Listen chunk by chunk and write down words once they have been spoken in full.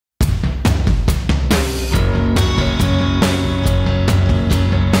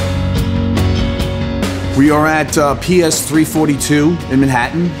We are at PS 342 in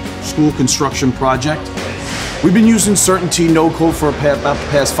Manhattan, school construction project. We've been using CertainTeed no-code for about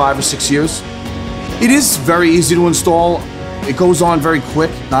the past 5 or 6 years. It is very easy to install. It goes on very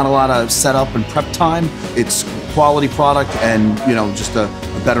quick, not a lot of setup and prep time. It's quality product and, just a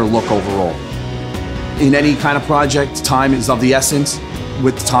better look overall. In any kind of project, time is of the essence.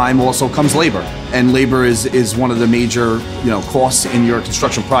 With time also comes labor, and labor is one of the major, costs in your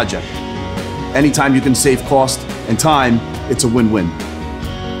construction project. Anytime you can save cost and time, it's a win-win.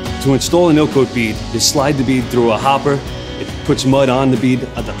 To install a no-coat bead, you slide the bead through a hopper. It puts mud on the bead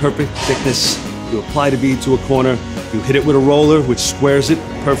at the perfect thickness. You apply the bead to a corner. You hit it with a roller, which squares it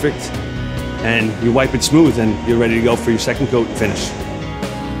perfect, and you wipe it smooth, and you're ready to go for your second coat and finish.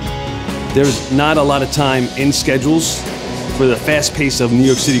 There's not a lot of time in schedules for the fast pace of New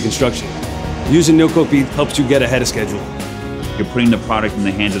York City construction. Using no-coat bead helps you get ahead of schedule. You're putting the product in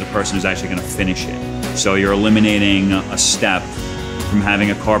the hands of the person who's actually going to finish it. So you're eliminating a step from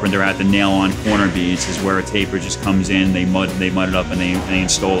having a carpenter at the nail-on corner beads, is where a taper just comes in, they mud it up, and they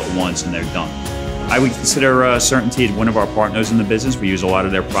install it once, and they're done. I would consider CertainTeed one of our partners in the business. We use a lot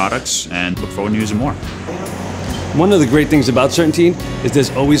of their products and look forward to using more. One of the great things about CertainTeed is there's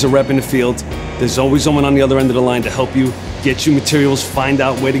always a rep in the field. There's always someone on the other end of the line to help you, get you materials, find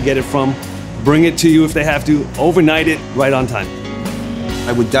out where to get it from, bring it to you if they have to, overnight it right on time.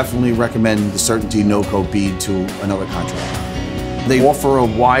 I would definitely recommend the CertainTeed no-coat bead to another contractor. They offer a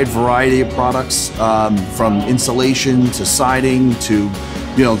wide variety of products, from insulation to siding to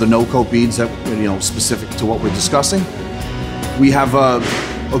the no-coat beads that, specific to what we're discussing. We have a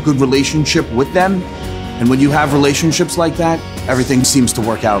good relationship with them, and when you have relationships like that, everything seems to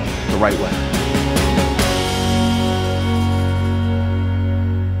work out the right way.